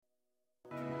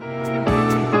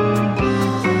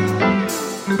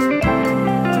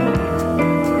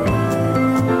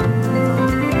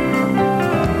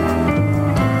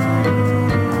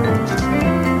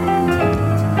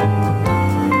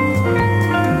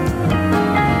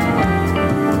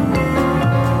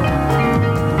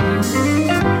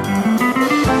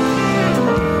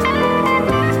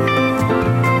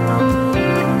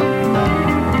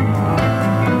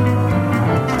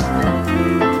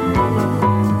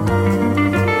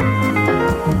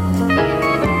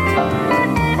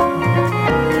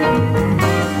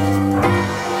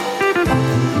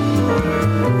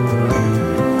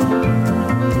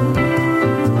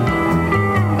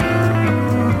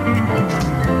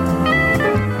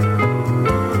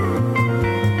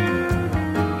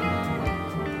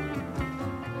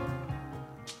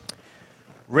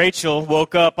Rachel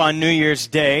woke up on New Year's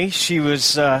Day. She was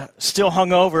still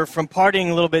hungover from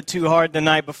partying a little bit too hard the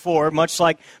night before, much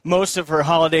like most of her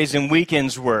holidays and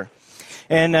weekends were.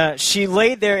 And she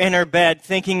laid there in her bed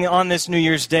thinking on this New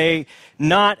Year's Day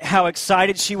not how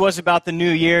excited she was about the new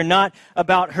year, not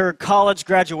about her college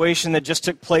graduation that just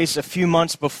took place a few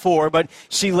months before, but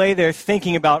she lay there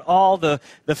thinking about all the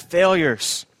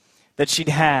failures that she'd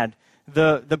had,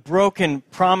 the broken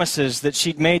promises that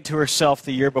she'd made to herself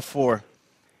the year before.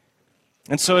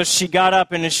 And so as she got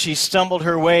up and as she stumbled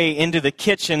her way into the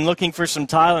kitchen looking for some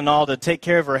Tylenol to take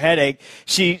care of her headache,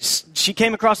 she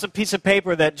came across a piece of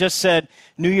paper that just said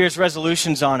New Year's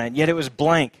resolutions on it, yet it was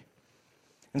blank.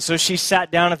 And so she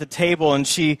sat down at the table and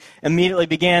she immediately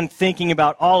began thinking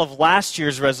about all of last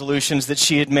year's resolutions that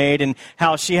she had made and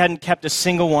how she hadn't kept a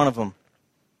single one of them.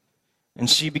 And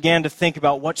she began to think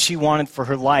about what she wanted for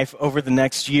her life over the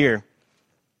next year.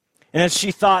 And as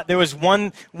she thought, there was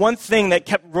one thing that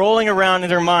kept rolling around in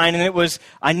her mind, and it was,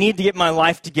 I need to get my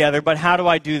life together, but how do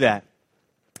I do that?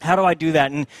 How do I do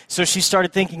that? And so she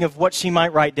started thinking of what she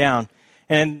might write down.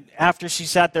 And after she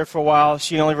sat there for a while,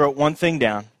 she only wrote one thing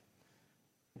down: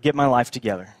 get my life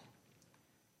together.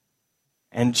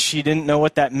 And she didn't know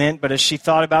what that meant, but as she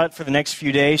thought about it for the next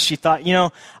few days, she thought,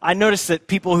 I noticed that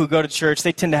people who go to church,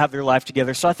 they tend to have their life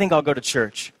together, so I think I'll go to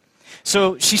church.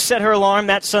 So she set her alarm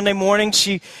that Sunday morning.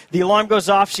 The alarm goes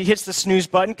off. She hits the snooze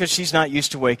button because she's not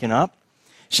used to waking up.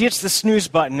 She hits the snooze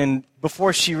button, and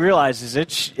before she realizes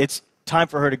it, it's time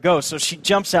for her to go. So she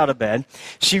jumps out of bed.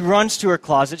 She runs to her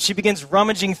closet. She begins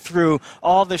rummaging through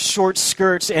all the short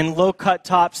skirts and low-cut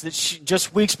tops that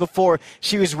just weeks before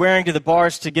she was wearing to the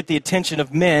bars to get the attention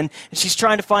of men. And she's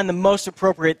trying to find the most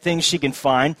appropriate things she can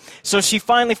find. So she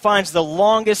finally finds the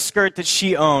longest skirt that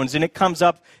she owns, and it comes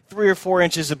up 3 or 4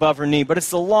 inches above her knee, but it's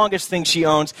the longest thing she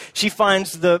owns. She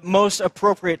finds the most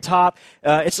appropriate top.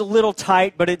 It's a little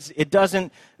tight, but it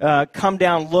doesn't come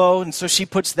down low, and so she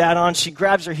puts that on. She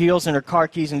grabs her heels and her car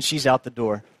keys, and she's out the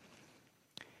door.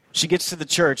 She gets to the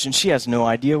church, and she has no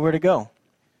idea where to go.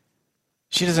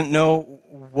 She doesn't know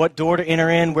what door to enter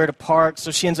in, where to park,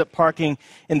 so she ends up parking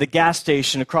in the gas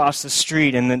station across the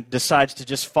street and then decides to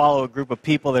just follow a group of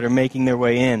people that are making their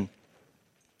way in.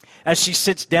 As she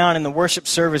sits down and the worship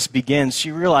service begins,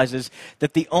 she realizes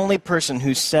that the only person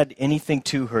who said anything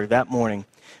to her that morning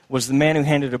was the man who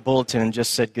handed her a bulletin and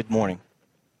just said, "Good morning."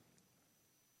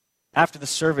 After the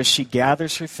service, she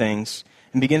gathers her things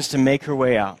and begins to make her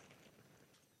way out.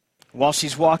 While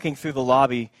she's walking through the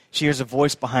lobby, she hears a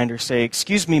voice behind her say,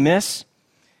 "Excuse me, miss?"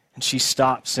 And she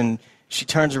stops and she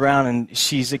turns around and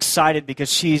she's excited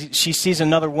because she sees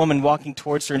another woman walking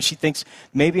towards her and she thinks,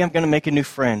 maybe I'm going to make a new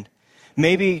friend.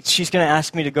 Maybe she's going to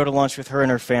ask me to go to lunch with her and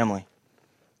her family.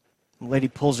 The lady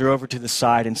pulls her over to the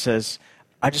side and says,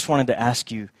 "I just wanted to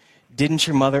ask you, didn't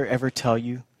your mother ever tell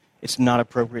you it's not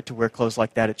appropriate to wear clothes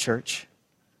like that at church?"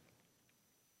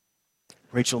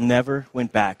 Rachel never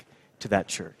went back to that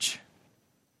church.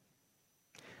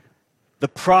 The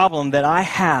problem that I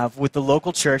have with the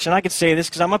local church, and I could say this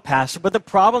because I'm a pastor, but the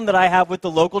problem that I have with the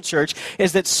local church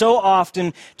is that so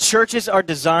often churches are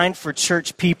designed for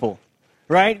church people.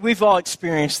 Right? We've all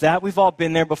experienced that. We've all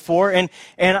been there before. And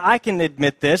I can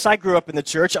admit this. I grew up in the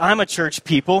church. I'm a church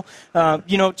people.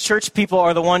 Church people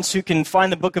are the ones who can find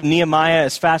the book of Nehemiah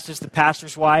as fast as the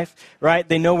pastor's wife. Right?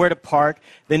 They know where to park.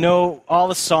 They know all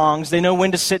the songs. They know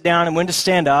when to sit down and when to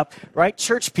stand up. Right?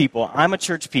 Church people. I'm a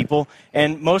church people.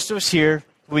 And most of us here,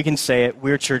 we can say it.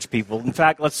 We're church people. In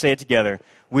fact, let's say it together.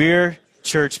 We're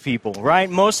church people,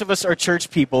 right? Most of us are church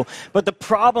people. But the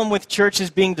problem with churches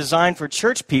being designed for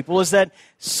church people is that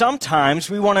sometimes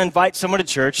we want to invite someone to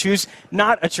church who's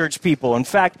not a church people. In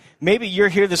fact, maybe you're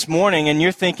here this morning and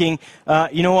you're thinking,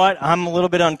 you know what, I'm a little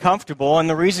bit uncomfortable. And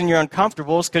the reason you're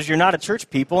uncomfortable is because you're not a church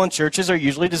people, and churches are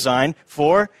usually designed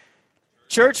for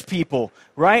church people,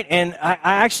 right? And I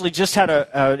actually just had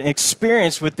an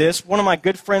experience with this. One of my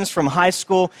good friends from high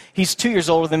school, he's 2 years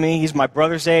older than me. He's my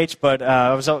brother's age, but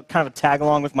I was kind of a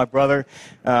tag-along with my brother.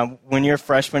 When you're a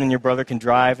freshman and your brother can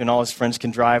drive and all his friends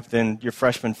can drive, then your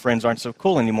freshman friends aren't so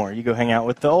cool anymore. You go hang out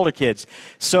with the older kids.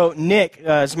 So Nick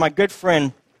is my good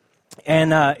friend.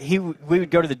 And we would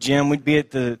go to the gym. We'd be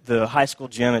at the high school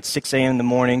gym at 6 a.m. in the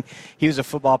morning. He was a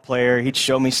football player. He'd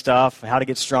show me stuff, how to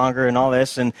get stronger and all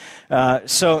this. And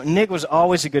so Nick was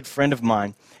always a good friend of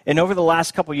mine. And over the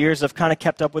last couple years, I've kind of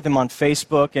kept up with him on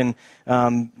Facebook and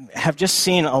have just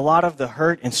seen a lot of the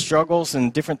hurt and struggles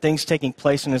and different things taking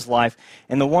place in his life.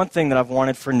 And the one thing that I've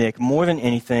wanted for Nick more than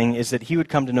anything is that he would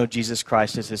come to know Jesus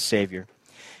Christ as his Savior.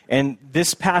 And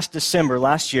this past December,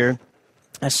 last year,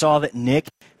 I saw that Nick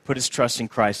put his trust in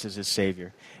Christ as his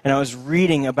Savior. And I was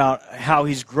reading about how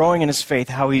he's growing in his faith,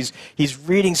 how he's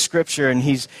reading Scripture, and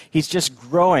he's just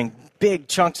growing big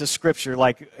chunks of Scripture,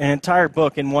 like an entire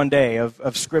book in one day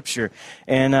of Scripture.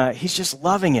 And he's just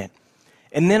loving it.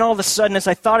 And then all of a sudden, as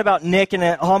I thought about Nick, and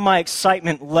all my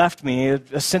excitement left me,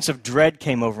 a sense of dread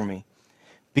came over me.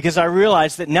 Because I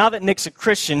realized that now that Nick's a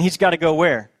Christian, he's got to go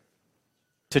where?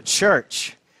 To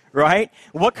church, right?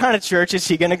 What kind of church is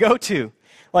he going to go to?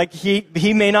 Like,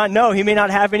 he may not know. He may not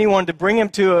have anyone to bring him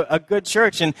to a good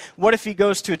church. And what if he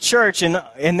goes to a church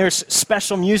and there's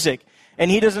special music? And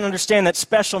he doesn't understand that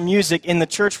special music in the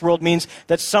church world means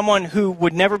that someone who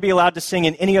would never be allowed to sing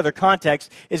in any other context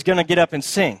is going to get up and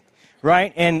sing,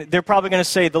 right? And they're probably going to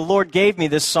say, the Lord gave me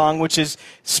this song, which is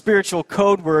spiritual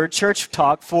code word, church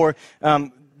talk for,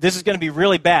 this is going to be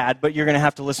really bad, but you're going to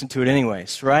have to listen to it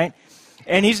anyways, right?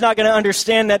 And he's not going to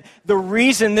understand that the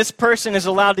reason this person is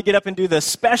allowed to get up and do the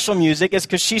special music is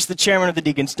because she's the chairman of the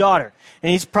deacon's daughter.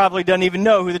 And he probably doesn't even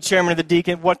know who the chairman of the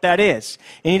deacon, what that is.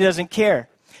 And he doesn't care.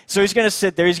 So he's going to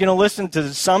sit there, he's going to listen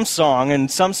to some song and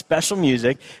some special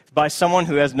music by someone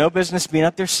who has no business being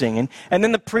up there singing. And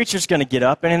then the preacher's going to get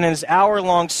up, and in his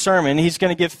hour-long sermon, he's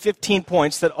going to give 15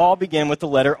 points that all begin with the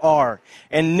letter R.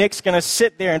 And Nick's going to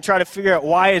sit there and try to figure out,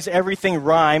 why is everything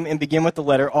rhyme and begin with the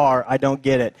letter R? I don't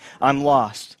get it. I'm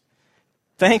lost.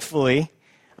 Thankfully,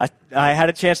 I had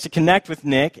a chance to connect with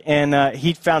Nick, and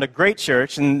he found a great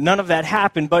church, and none of that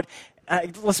happened. But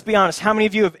let's be honest, how many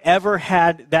of you have ever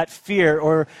had that fear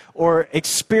or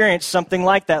experienced something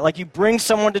like that? Like, you bring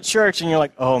someone to church and you're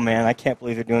like, oh man, I can't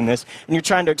believe they're doing this. And you're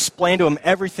trying to explain to them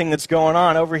everything that's going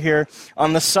on over here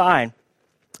on the side.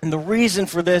 And the reason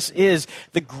for this is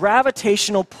the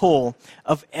gravitational pull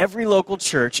of every local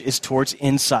church is towards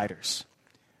insiders,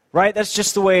 right? That's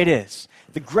just the way it is.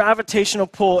 The gravitational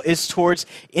pull is towards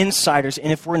insiders.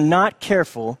 And if we're not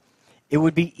careful, it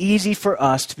would be easy for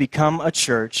us to become a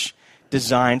church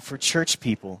designed for church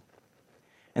people.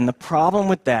 And the problem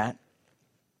with that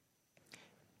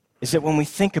is that when we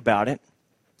think about it,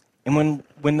 and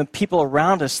when the people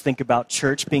around us think about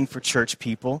church being for church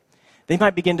people, they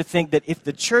might begin to think that if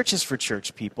the church is for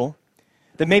church people,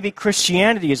 then maybe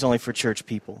Christianity is only for church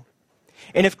people.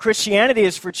 And if Christianity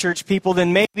is for church people,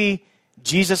 then maybe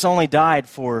Jesus only died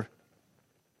for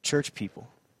church people.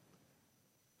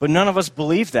 But none of us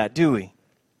believe that, do we?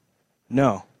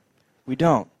 No, we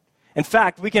don't. In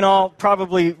fact, we can all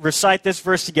probably recite this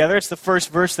verse together. It's the first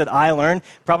verse that I learned,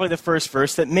 probably the first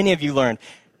verse that many of you learned.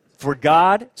 For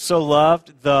God so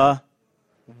loved the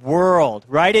world,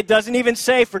 right? It doesn't even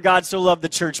say, for God so loved the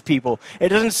church people. It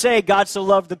doesn't say, God so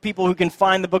loved the people who can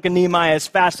find the book of Nehemiah as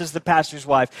fast as the pastor's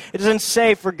wife. It doesn't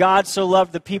say, for God so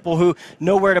loved the people who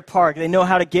know where to park. They know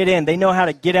how to get in. They know how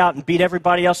to get out and beat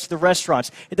everybody else to the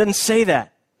restaurants. It doesn't say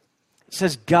that. It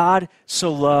says, God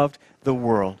so loved the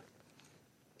world.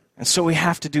 And so we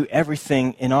have to do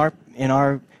everything in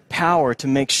our power to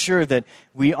make sure that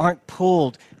we aren't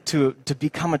pulled to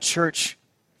become a church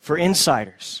for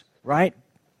insiders, right?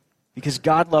 Because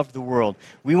God loved the world.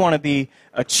 We want to be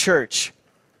a church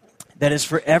that is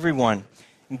for everyone.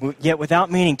 Yet without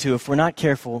meaning to, if we're not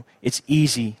careful, it's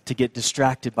easy to get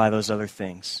distracted by those other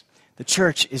things. The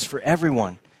church is for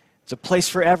everyone. It's a place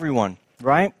for everyone,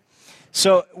 right?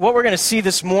 So what we're going to see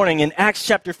this morning in Acts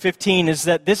chapter 15 is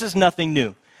that this is nothing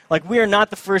new. Like, we are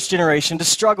not the first generation to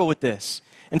struggle with this.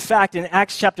 In fact, in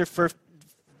Acts chapter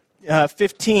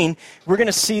 15, we're going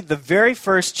to see the very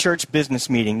first church business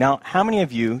meeting. Now, how many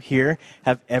of you here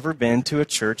have ever been to a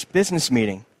church business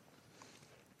meeting?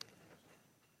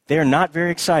 They are not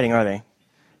very exciting, are they?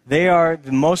 They are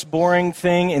the most boring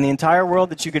thing in the entire world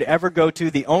that you could ever go to.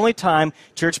 The only time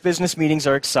church business meetings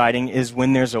are exciting is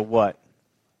when there's a what?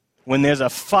 When there's a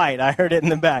fight. I heard it in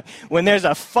the back. When there's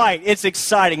a fight, it's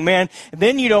exciting, man.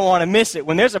 Then you don't want to miss it.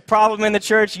 When there's a problem in the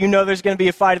church, you know there's going to be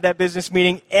a fight at that business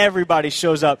meeting. Everybody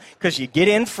shows up because you get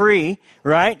in free,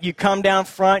 right? You come down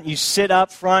front. You sit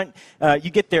up front. You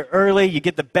get there early. You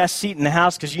get the best seat in the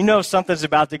house because you know something's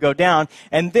about to go down.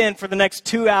 And then for the next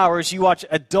 2 hours, you watch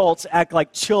adults act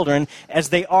like children as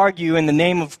they argue in the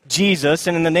name of Jesus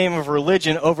and in the name of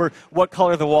religion over what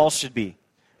color the walls should be,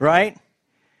 right?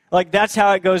 Like, that's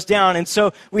how it goes down. And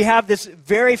so we have this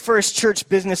very first church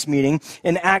business meeting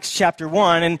in Acts chapter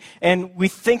 1, and we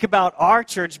think about our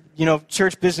church,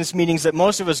 church business meetings that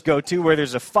most of us go to where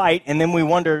there's a fight, and then we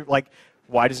wonder, like,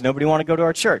 why does nobody want to go to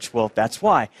our church? Well, that's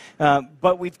why.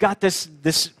 But we've got this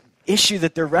issue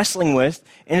that they're wrestling with,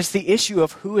 and it's the issue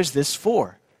of who is this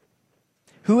for?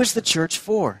 Who is the church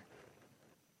for?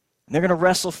 And they're going to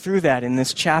wrestle through that in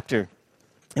this chapter.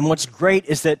 And what's great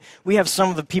is that we have some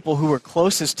of the people who were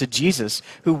closest to Jesus,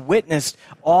 who witnessed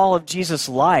all of Jesus'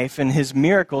 life and his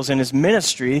miracles and his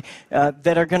ministry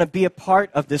that are going to be a part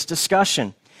of this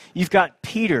discussion. You've got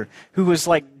Peter, who was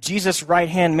like Jesus'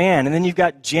 right-hand man, and then you've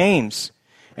got James,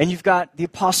 and you've got the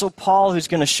Apostle Paul who's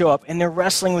going to show up, and they're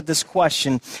wrestling with this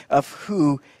question of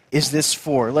who is this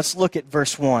for? Let's look at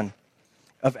verse 1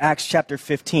 of Acts chapter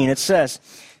 15. It says,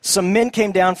 "Some men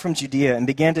came down from Judea and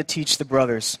began to teach the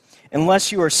brothers,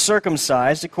 'Unless you are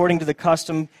circumcised according to the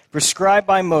custom prescribed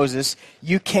by Moses,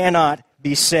 you cannot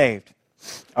be saved.'"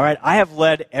 All right, I have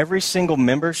led every single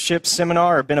membership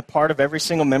seminar or been a part of every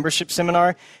single membership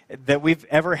seminar that we've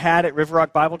ever had at River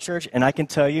Rock Bible Church, and I can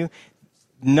tell you,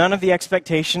 none of the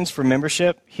expectations for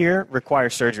membership here require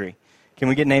surgery. Can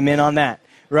we get an amen on that?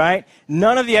 Right?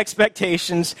 None of the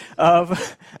expectations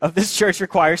of this church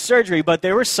require surgery, but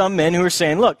there were some men who were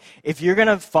saying, look, if you're going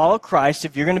to follow Christ,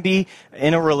 if you're going to be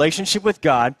in a relationship with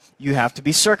God, you have to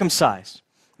be circumcised,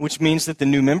 which means that the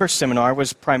new member seminar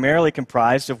was primarily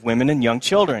comprised of women and young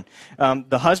children.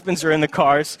 The husbands are in the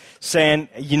cars saying,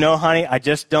 you know, honey, I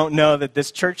just don't know that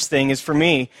this church thing is for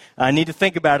me. I need to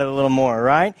think about it a little more,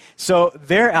 right? So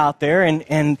they're out there,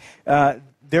 and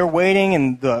they're waiting,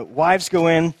 and the wives go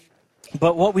in.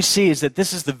 But what we see is that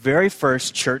this is the very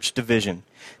first church division.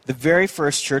 The very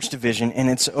first church division, and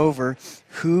it's over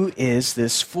who is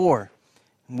this for?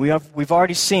 We've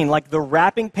already seen, like, the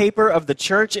wrapping paper of the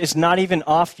church is not even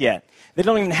off yet. They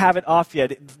don't even have it off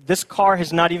yet. This car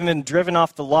has not even been driven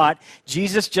off the lot.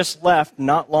 Jesus just left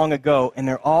not long ago, and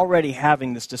they're already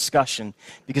having this discussion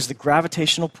because the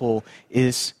gravitational pull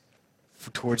is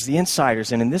towards the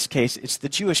insiders, and in this case, it's the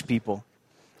Jewish people,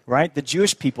 right? The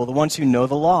Jewish people, the ones who know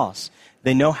the laws.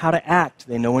 They know how to act.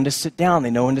 They know when to sit down. They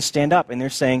know when to stand up, and they're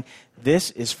saying, this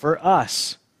is for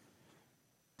us.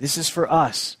 This is for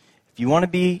us. If you want to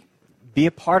be a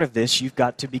part of this, you've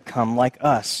got to become like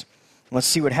us. Let's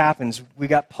see what happens. We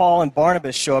got Paul and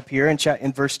Barnabas show up here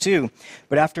in verse 2.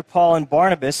 But after Paul and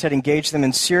Barnabas had engaged them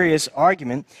in serious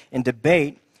argument and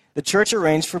debate, the church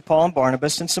arranged for Paul and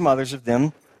Barnabas and some others of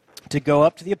them to go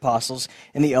up to the apostles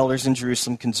and the elders in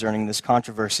Jerusalem concerning this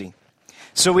controversy.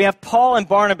 So we have Paul and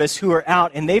Barnabas who are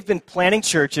out, and they've been planting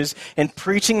churches and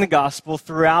preaching the gospel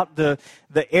throughout the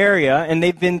area, and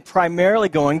they've been primarily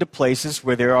going to places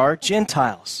where there are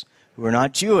Gentiles who are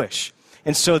not Jewish.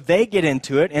 And so they get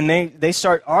into it, and they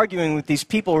start arguing with these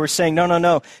people who are saying,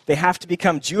 no, they have to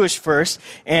become Jewish first.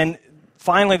 And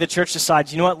finally the church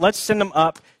decides, you know what, let's send them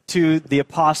up to the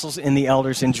apostles and the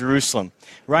elders in Jerusalem,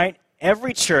 right?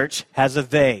 Every church has a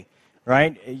they.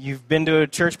 Right? You've been to a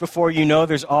church before, you know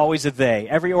there's always a they.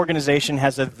 Every organization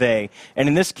has a they. And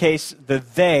in this case, the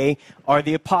they are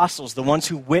the apostles, the ones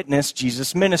who witnessed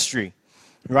Jesus' ministry.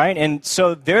 Right? And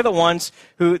so they're the ones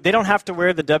who, they don't have to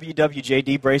wear the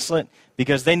WWJD bracelet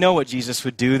because they know what Jesus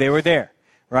would do. They were there.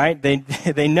 Right?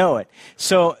 They know it.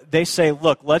 So they say,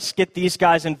 look, let's get these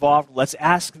guys involved. Let's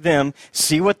ask them,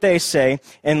 see what they say,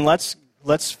 and let's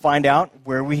find out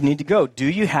where we need to go. Do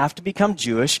you have to become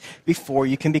Jewish before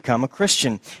you can become a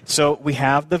Christian? So we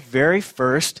have the very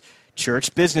first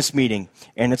church business meeting,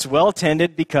 and it's well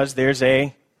attended because there's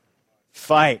a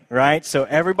fight, right? So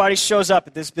everybody shows up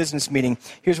at this business meeting.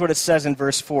 Here's what it says in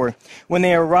verse 4. When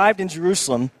they arrived in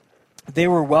Jerusalem, they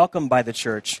were welcomed by the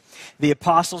church, the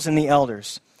apostles and the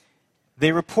elders.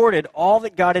 They reported all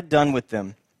that God had done with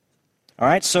them. All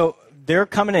right, so they're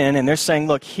coming in and they're saying,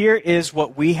 look, here is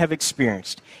what we have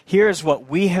experienced. Here is what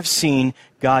we have seen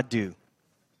God do.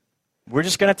 We're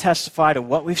just going to testify to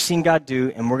what we've seen God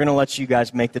do, and we're going to let you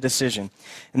guys make the decision.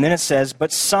 And then it says,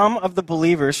 but some of the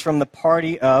believers from the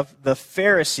party of the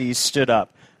Pharisees stood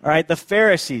up. All right, the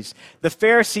Pharisees. The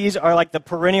Pharisees are like the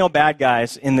perennial bad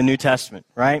guys in the New Testament,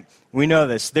 right? We know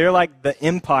this. They're like the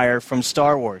Empire from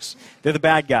Star Wars. They're the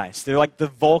bad guys. They're like the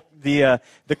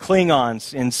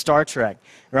Klingons in Star Trek,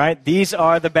 right? These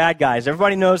are the bad guys.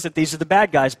 Everybody knows that these are the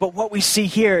bad guys. But what we see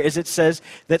here is it says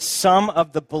that some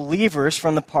of the believers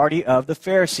from the party of the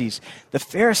Pharisees. The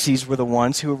Pharisees were the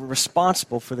ones who were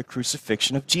responsible for the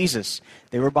crucifixion of Jesus.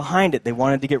 They were behind it. They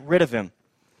wanted to get rid of him.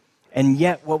 And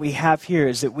yet what we have here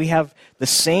is that we have the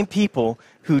same people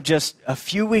who just a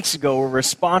few weeks ago were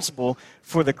responsible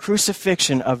for the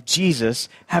crucifixion of Jesus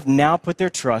have now put their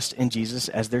trust in Jesus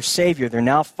as their Savior. They're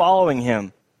now following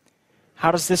him.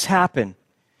 How does this happen?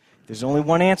 There's only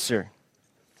one answer,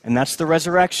 and that's the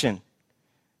resurrection.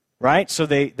 Right? So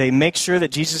they make sure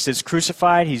that Jesus is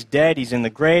crucified, he's dead, he's in the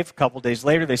grave. A couple days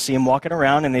later, they see him walking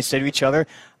around, and they say to each other,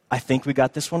 I think we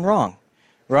got this one wrong.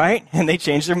 Right? And they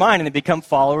change their mind and they become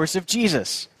followers of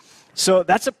Jesus. So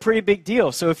that's a pretty big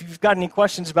deal. So if you've got any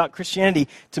questions about Christianity,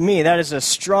 to me, that is a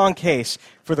strong case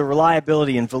for the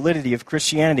reliability and validity of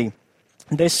Christianity.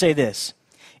 And they say this: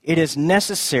 it is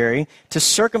necessary to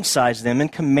circumcise them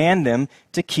and command them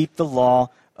to keep the law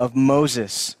of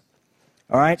Moses.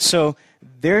 All right, so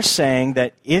they're saying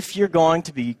that if you're going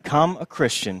to become a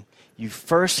Christian, you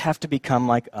first have to become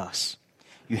like us.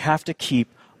 You have to keep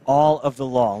all of the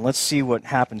law. Let's see what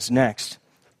happens next.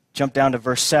 Jump down to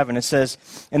verse 7. It says,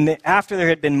 and after there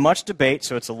had been much debate,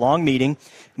 so it's a long meeting,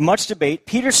 much debate,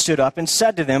 Peter stood up and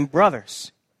said to them,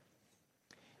 brothers,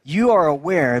 you are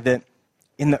aware that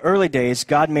in the early days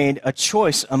God made a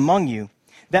choice among you,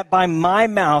 that by my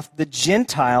mouth the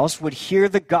Gentiles would hear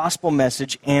the gospel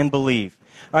message and believe.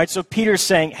 All right, so Peter's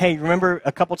saying, hey, remember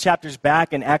a couple chapters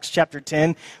back in Acts chapter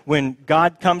 10 when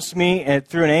God comes to me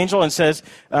through an angel and says,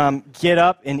 get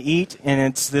up and eat, and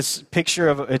it's this picture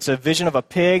of, it's a vision of a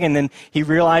pig, and then he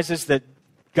realizes that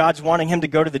God's wanting him to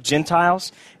go to the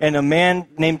Gentiles, and a man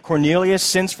named Cornelius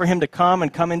sends for him to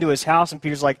come into his house, and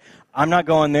Peter's like, I'm not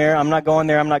going there, I'm not going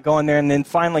there, I'm not going there, and then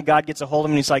finally God gets a hold of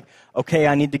him, and he's like, okay,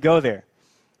 I need to go there.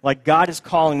 Like, God is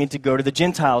calling me to go to the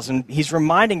Gentiles, and he's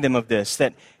reminding them of this,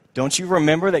 that don't you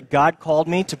remember that God called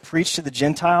me to preach to the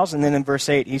Gentiles? And then in verse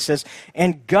 8, he says,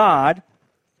 and God,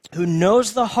 who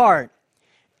knows the heart,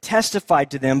 testified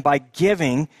to them by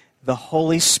giving the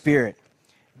Holy Spirit,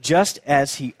 just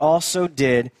as he also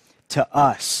did to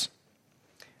us.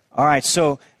 All right,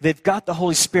 so they've got the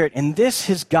Holy Spirit, and this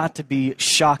has got to be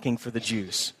shocking for the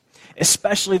Jews,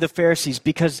 especially the Pharisees,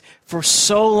 because for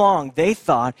so long they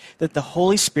thought that the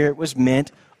Holy Spirit was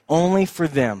meant only for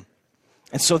them.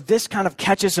 And so this kind of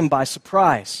catches them by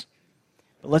surprise.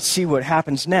 But let's see what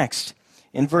happens next.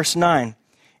 In verse 9,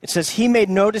 it says, he made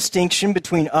no distinction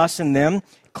between us and them,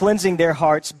 cleansing their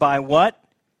hearts by what?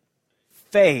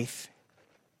 Faith.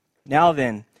 Now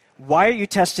then, why are you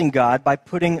testing God by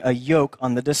putting a yoke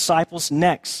on the disciples'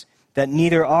 necks that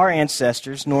neither our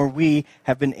ancestors nor we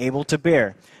have been able to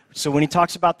bear? So when he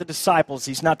talks about the disciples,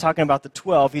 he's not talking about the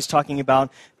 12. He's talking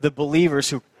about the believers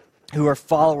who are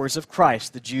followers of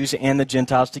Christ, the Jews and the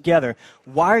Gentiles together.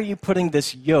 Why are you putting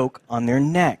this yoke on their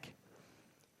neck?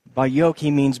 By yoke, he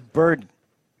means burden.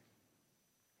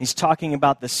 He's talking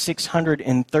about the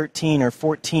 613 or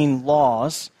 14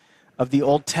 laws of the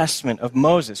Old Testament of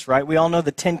Moses, right? We all know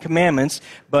the 10 Commandments,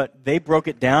 but they broke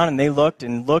it down and they looked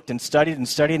and studied,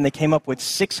 and they came up with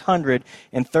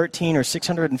 613 or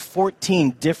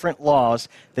 614 different laws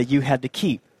that you had to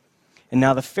keep. And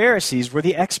now the Pharisees were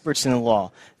the experts in the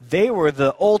law. They were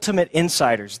the ultimate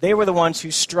insiders. They were the ones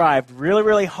who strived really,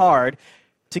 really hard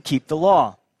to keep the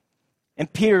law.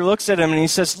 And Peter looks at him and he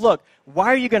says, look, why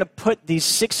are you going to put these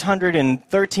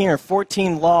 613 or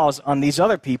 14 laws on these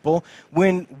other people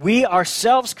when we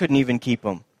ourselves couldn't even keep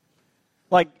them?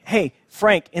 Like, hey,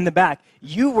 Frank, in the back,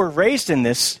 you were raised in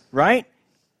this, right?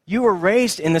 You were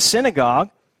raised in the synagogue,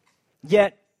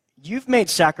 yet you've made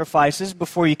sacrifices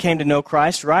before you came to know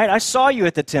Christ, right? I saw you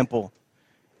at the temple.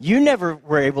 You never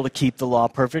were able to keep the law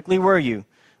perfectly, were you?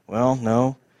 Well,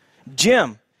 no.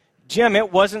 Jim,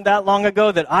 it wasn't that long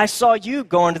ago that I saw you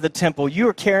going to the temple. You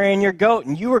were carrying your goat,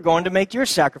 and you were going to make your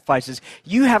sacrifices.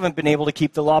 You haven't been able to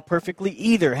keep the law perfectly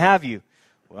either, have you?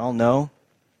 Well, no.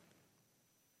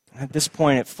 At this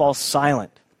point, it falls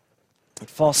silent. It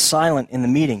falls silent in the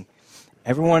meeting.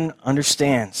 Everyone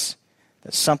understands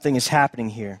that something is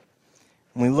happening here.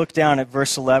 When we look down at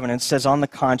verse 11, it says, on the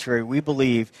contrary, we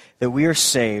believe that we are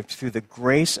saved through the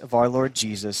grace of our Lord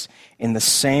Jesus in the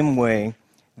same way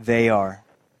they are.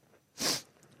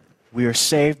 We are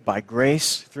saved by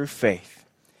grace through faith.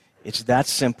 It's that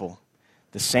simple.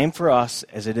 The same for us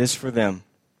as it is for them.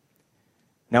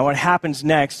 Now what happens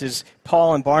next is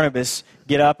Paul and Barnabas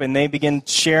get up and they begin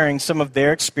sharing some of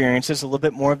their experiences, a little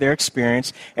bit more of their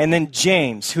experience. And then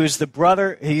James, who is the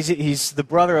brother, he's the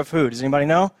brother of who? Does anybody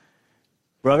know?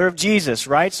 Brother of Jesus,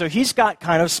 right? So he's got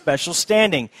kind of special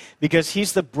standing because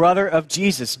he's the brother of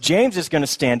Jesus. James is going to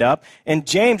stand up, and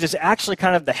James is actually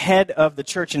kind of the head of the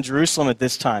church in Jerusalem at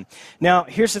this time. Now,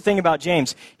 here's the thing about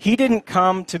James. He didn't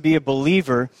come to be a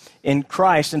believer in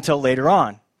Christ until later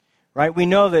on, right? We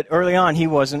know that early on he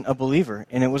wasn't a believer,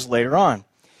 and it was later on.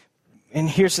 And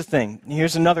here's the thing.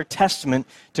 Here's another testament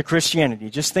to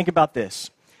Christianity. Just think about this.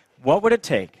 What would it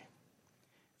take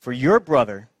for your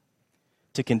brother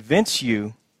to convince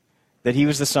you that he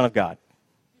was the Son of God?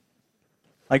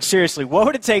 Like, seriously, what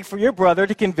would it take for your brother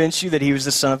to convince you that he was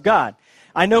the Son of God?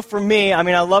 I know for me,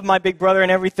 I love my big brother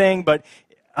and everything, but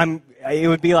it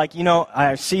would be like,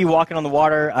 I see you walking on the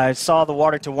water. I saw the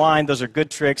water to wine. Those are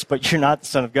good tricks, but you're not the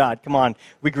Son of God. Come on.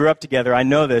 We grew up together. I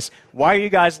know this. Why are you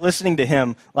guys listening to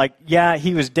him? Like, yeah,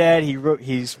 he was dead.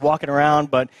 He's walking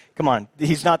around, but come on.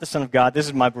 He's not the Son of God. This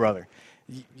is my brother.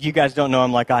 You guys don't know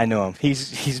him like I know him.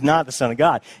 He's not the Son of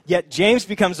God. Yet James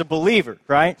becomes a believer,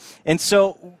 right? And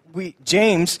so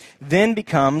James then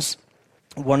becomes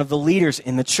one of the leaders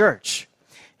in the church.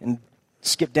 And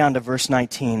skip down to verse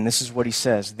 19. This is what he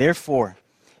says. Therefore,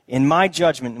 in my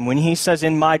judgment, and when he says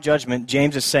in my judgment,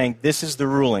 James is saying this is the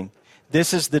ruling.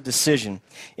 This is the decision.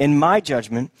 In my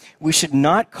judgment, we should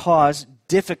not cause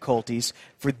difficulties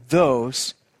for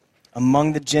those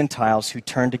among the Gentiles who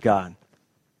turn to God.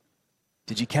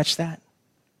 Did you catch that?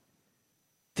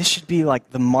 This should be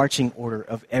like the marching order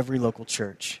of every local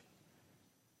church.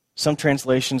 Some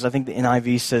translations, I think the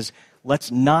NIV says, let's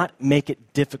not make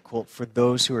it difficult for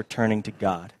those who are turning to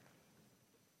God.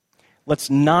 Let's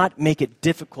not make it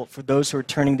difficult for those who are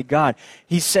turning to God.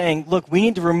 He's saying, look, we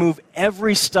need to remove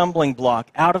every stumbling block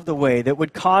out of the way that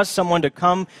would cause someone to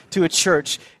come to a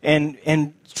church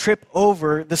and trip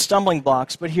over the stumbling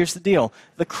blocks. But here's the deal.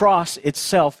 The cross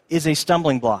itself is a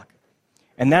stumbling block.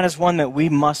 And that is one that we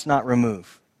must not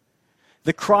remove.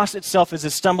 The cross itself is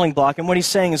a stumbling block. And what he's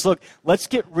saying is, look, let's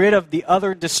get rid of the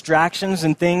other distractions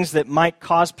and things that might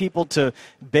cause people to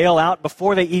bail out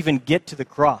before they even get to the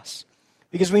cross.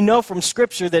 Because we know from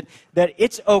Scripture that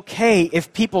it's okay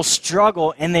if people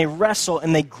struggle and they wrestle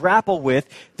and they grapple with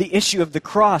the issue of the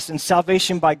cross and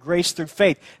salvation by grace through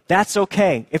faith. That's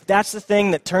okay. If that's the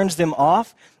thing that turns them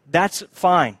off, that's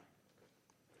fine.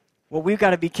 What we've got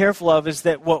to be careful of is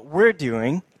that what we're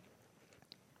doing,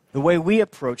 the way we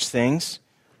approach things,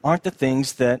 aren't the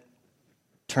things that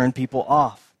turn people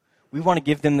off. We want to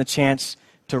give them the chance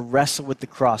to wrestle with the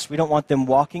cross. We don't want them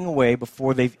walking away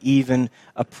before they've even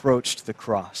approached the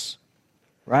cross.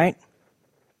 Right?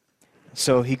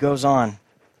 So he goes on.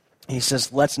 He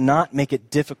says, let's not make it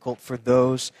difficult for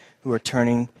those who are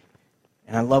turning.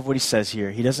 And I love what he says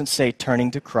here. He doesn't say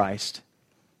turning to Christ.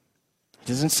 He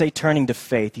doesn't say turning to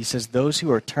faith. He says those who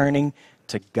are turning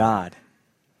to God.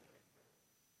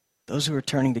 Those who are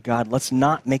turning to God, let's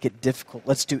not make it difficult.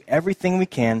 Let's do everything we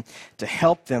can to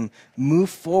help them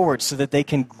move forward so that they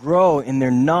can grow in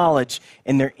their knowledge,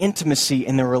 in their intimacy,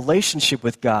 in their relationship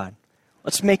with God.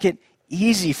 Let's make it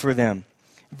easy for them.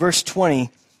 Verse 20,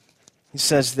 he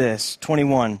says this,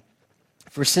 21.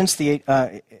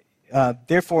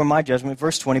 Therefore, in my judgment,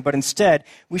 verse 20, but instead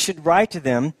we should write to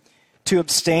them to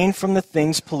abstain from the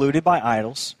things polluted by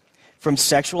idols, from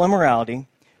sexual immorality,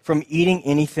 from eating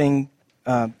anything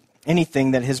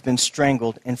that has been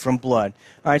strangled, and from blood.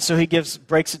 All right, so he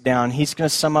breaks it down. He's going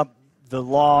to sum up the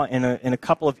law in a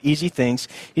couple of easy things.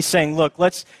 He's saying, look,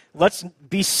 let's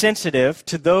be sensitive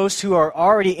to those who are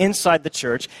already inside the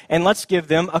church, and let's give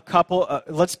them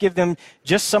let's give them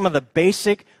just some of the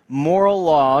basic moral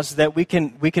laws that we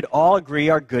could all agree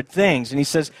are good things. And he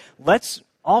says, let's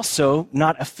also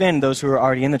not offend those who are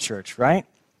already in the church, right?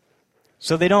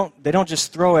 So they don't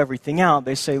just throw everything out.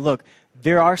 They say, look,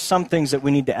 there are some things that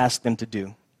we need to ask them to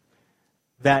do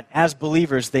that as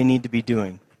believers they need to be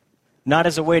doing. Not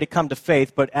as a way to come to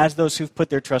faith, but as those who've put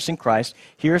their trust in Christ,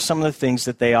 here are some of the things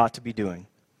that they ought to be doing,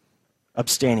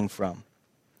 abstaining from,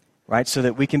 right? So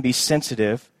that we can be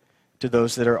sensitive to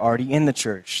those that are already in the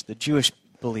church, the Jewish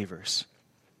believers.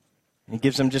 And he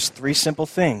gives them just 3 simple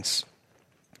things.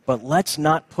 But let's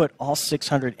not put all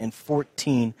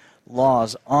 614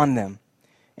 laws on them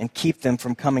and keep them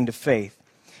from coming to faith.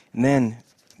 And then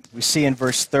we see in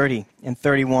verse 30 and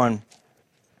 31,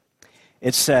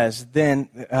 it says,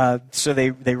 so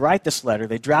they write this letter,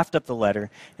 they draft up the letter,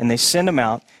 and they send them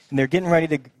out, and they're getting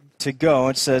ready to go.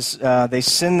 It says they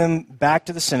send them back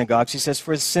to the synagogues. He says,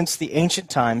 for since the ancient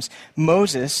times,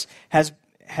 Moses has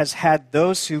had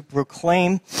those who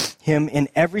proclaim him in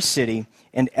every city,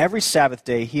 and every Sabbath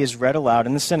day he is read aloud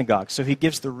in the synagogue. So he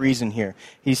gives the reason here.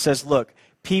 He says, look,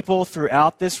 people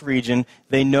throughout this region,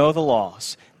 they know the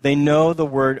laws. They know the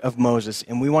word of Moses,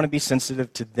 and we want to be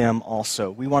sensitive to them also.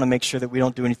 We want to make sure that we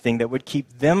don't do anything that would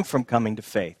keep them from coming to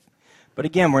faith. But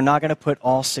again, we're not going to put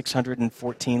all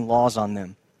 614 laws on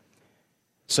them.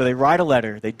 So they write a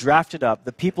letter, they draft it up.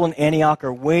 The people in Antioch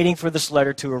are waiting for this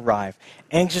letter to arrive,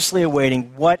 anxiously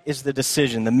awaiting what is the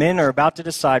decision. The men are about to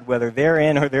decide whether they're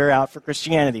in or they're out for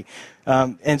Christianity.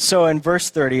 And so in verse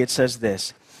 30 it says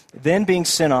this, then being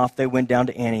sent off, they went down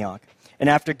to Antioch. And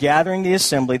after gathering the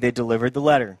assembly, they delivered the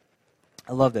letter.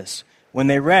 I love this. When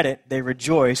they read it, they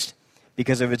rejoiced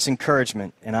because of its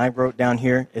encouragement. And I wrote down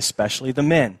here, especially the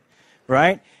men,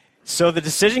 right? So the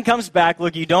decision comes back,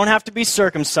 look, you don't have to be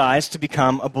circumcised to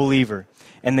become a believer.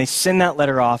 And they send that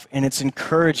letter off, and it's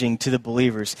encouraging to the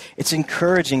believers. It's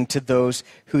encouraging to those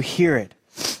who hear it.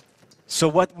 So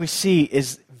what we see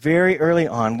is very early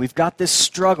on, we've got this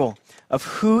struggle of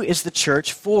who is the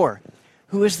church for?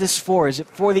 Who is this for? Is it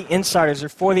for the insiders or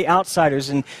for the outsiders?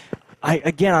 And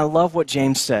I love what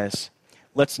James says.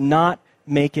 Let's not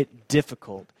make it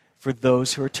difficult for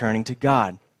those who are turning to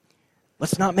God.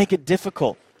 Let's not make it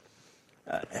difficult.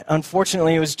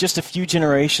 Unfortunately, it was just a few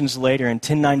generations later in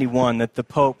 1091 that the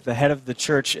Pope, the head of the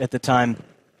church at the time,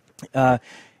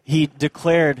 he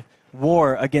declared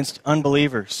war against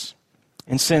unbelievers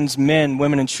and sends men,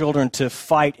 women, and children to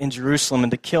fight in Jerusalem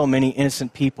and to kill many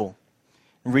innocent people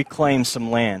and reclaim some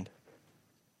land.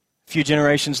 A few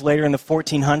generations later in the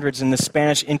 1400s in the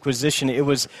Spanish Inquisition, it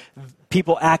was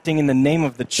people acting in the name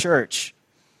of the church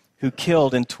who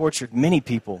killed and tortured many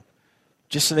people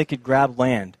just so they could grab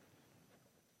land,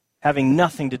 having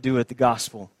nothing to do with the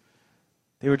gospel.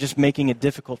 They were just making it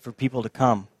difficult for people to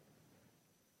come.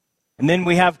 And then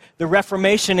we have the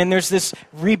Reformation, and there's this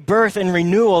rebirth and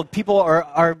renewal. People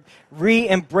are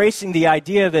re-embracing the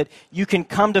idea that you can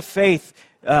come to faith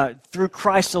through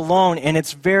Christ alone, and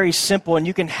it's very simple, and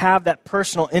you can have that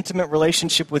personal, intimate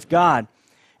relationship with God.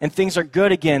 And things are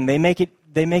good again. They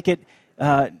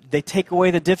take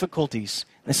away the difficulties.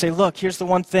 They say, look, here's the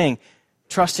one thing.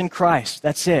 Trust in Christ.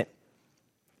 That's it.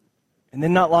 And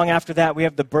then not long after that, we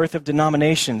have the birth of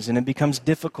denominations, and it becomes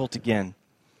difficult again.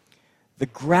 The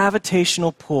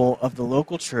gravitational pull of the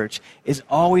local church is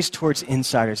always towards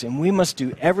insiders, and we must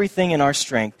do everything in our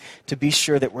strength to be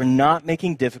sure that we're not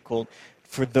making difficult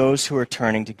for those who are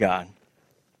turning to God.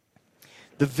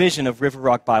 The vision of River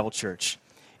Rock Bible Church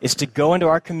is to go into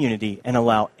our community and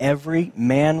allow every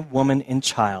man, woman, and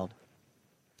child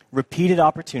repeated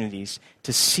opportunities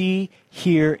to see,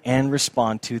 hear, and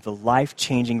respond to the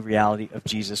life-changing reality of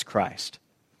Jesus Christ.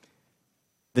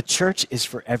 The church is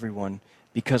for everyone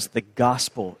because the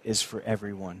gospel is for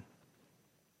everyone.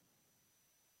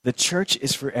 The church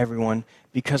is for everyone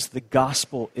because the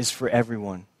gospel is for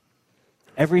everyone.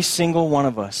 Every single one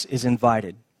of us is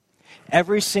invited.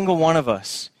 Every single one of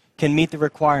us can meet the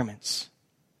requirements.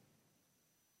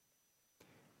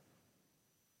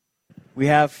 We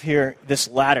have here this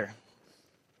ladder.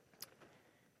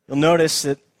 You'll notice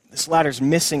that this ladder's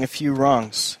missing a few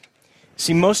rungs.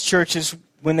 See, most churches,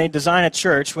 when they design a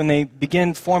church, when they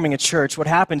begin forming a church, what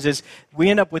happens is we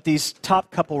end up with these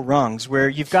top couple rungs where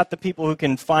you've got the people who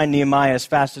can find Nehemiah as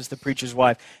fast as the preacher's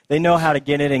wife. They know how to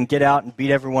get in and get out and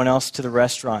beat everyone else to the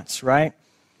restaurants, right?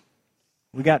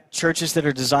 We got churches that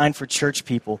are designed for church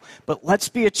people. But let's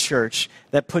be a church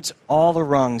that puts all the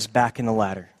rungs back in the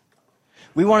ladder.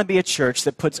 We want to be a church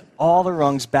that puts all the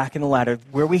rungs back in the ladder,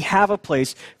 where we have a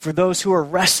place for those who are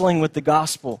wrestling with the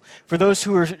gospel, for those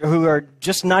who are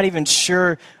just not even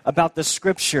sure about the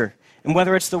scripture, and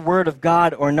whether it's the word of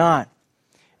God or not.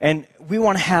 And we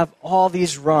want to have all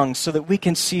these rungs so that we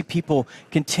can see people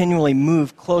continually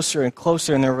move closer and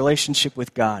closer in their relationship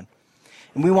with God.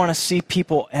 And we want to see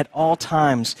people at all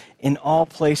times, in all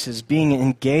places, being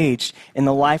engaged in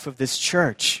the life of this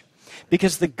church.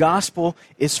 Because the gospel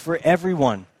is for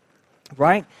everyone,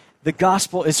 right? The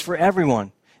gospel is for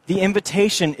everyone. The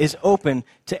invitation is open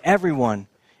to everyone,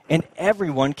 and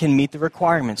everyone can meet the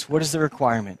requirements. What is the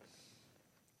requirement?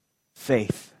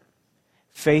 Faith.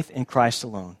 Faith in Christ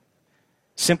alone.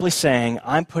 Simply saying,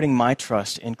 I'm putting my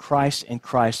trust in Christ and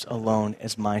Christ alone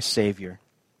as my Savior.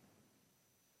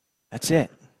 That's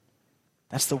it.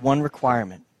 That's the one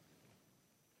requirement.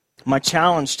 My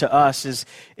challenge to us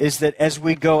is that as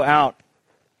we go out,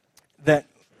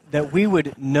 that we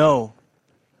would know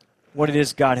what it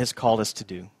is God has called us to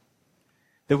do.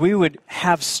 That we would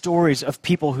have stories of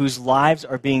people whose lives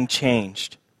are being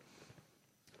changed.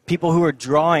 People who are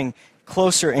drawing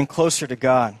closer and closer to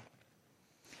God.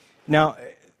 Now,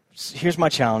 here's my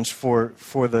challenge for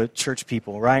the church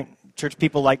people, right? Church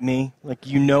people like me, like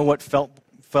you know what felt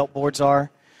boards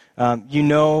are. You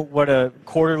know what a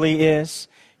quarterly is.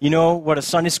 You know what a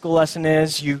Sunday school lesson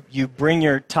is. You bring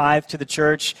your tithe to the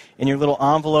church in your little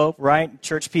envelope, right?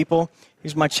 Church people,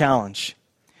 here's my challenge.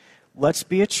 Let's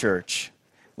be a church.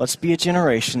 Let's be a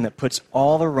generation that puts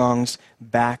all the rungs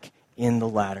back in the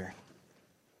ladder.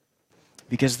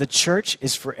 Because the church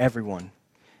is for everyone.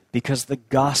 Because the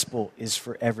gospel is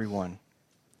for everyone.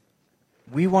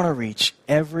 We want to reach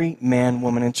every man,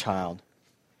 woman, and child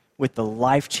with the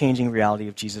life-changing reality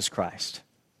of Jesus Christ.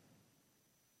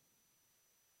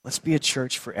 Let's be a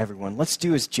church for everyone. Let's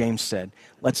do as James said.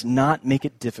 Let's not make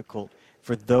it difficult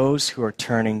for those who are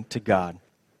turning to God.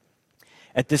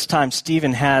 At this time,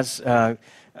 Stephen has,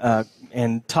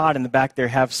 and Todd in the back there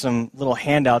have some little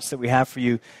handouts that we have for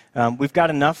you. We've got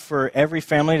enough for every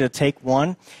family to take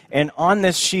one. And on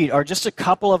this sheet are just a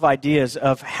couple of ideas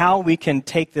of how we can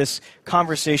take this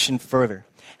conversation further,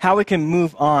 how we can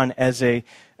move on as a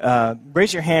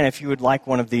raise your hand if you would like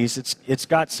one of these. It's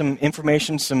got some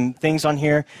information, some things on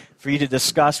here for you to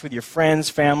discuss with your friends,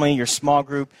 family, your small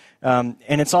group. And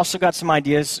it's also got some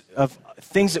ideas of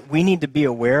things that we need to be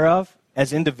aware of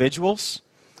as individuals.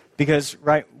 Because,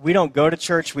 right, we don't go to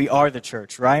church, we are the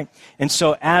church, right? And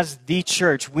so as the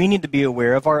church, we need to be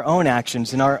aware of our own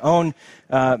actions and our own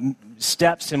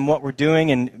steps in what we're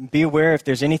doing, and be aware if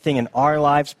there's anything in our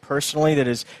lives personally that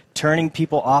is turning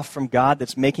people off from God,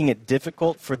 that's making it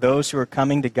difficult for those who are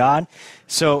coming to God.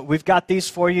 So we've got these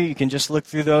for you. You can just look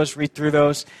through those, read through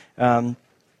those.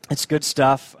 It's good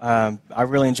stuff. I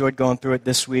really enjoyed going through it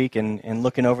this week and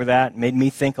looking over that. It made me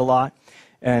think a lot.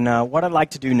 And what I'd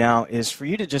like to do now is for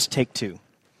you to just take two.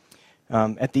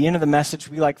 At the end of the message,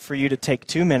 we like for you to take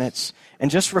 2 minutes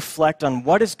and just reflect on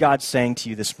what is God saying to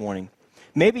you this morning.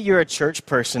 Maybe you're a church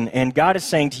person and God is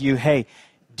saying to you, hey,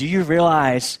 do you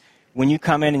realize when you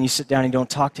come in and you sit down and you don't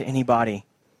talk to anybody,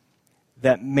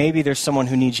 that maybe there's someone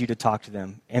who needs you to talk to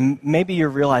them? And maybe you're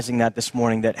realizing that this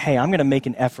morning, that, hey, I'm going to make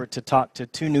an effort to talk to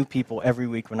 2 new people every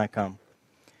week when I come.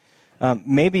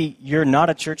 Maybe you're not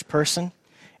a church person.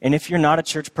 And if you're not a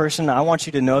church person, I want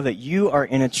you to know that you are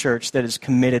in a church that is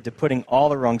committed to putting all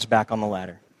the rungs back on the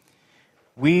ladder.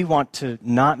 We want to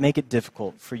not make it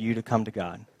difficult for you to come to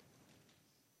God.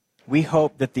 We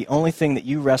hope that the only thing that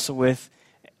you wrestle with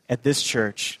at this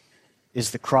church is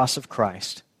the cross of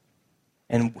Christ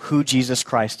and who Jesus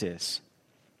Christ is.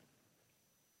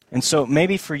 And so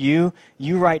maybe for you,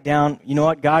 you write down, you know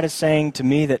what, God is saying to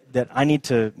me that I need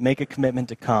to make a commitment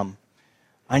to come.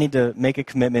 I need to make a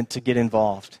commitment to get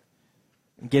involved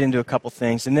and get into a couple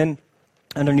things. And then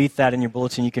underneath that in your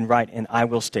bulletin, you can write an I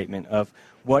will statement of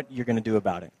what you're going to do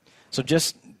about it. So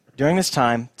just during this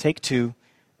time, take 2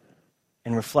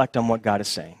 and reflect on what God is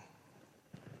saying.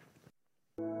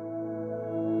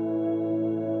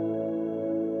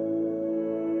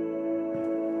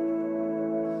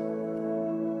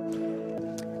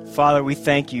 Father, we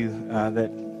thank you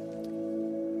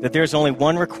that there's only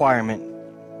one requirement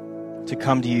to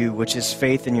come to you, which is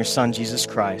faith in your Son, Jesus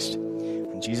Christ.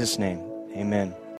 In Jesus' name, amen.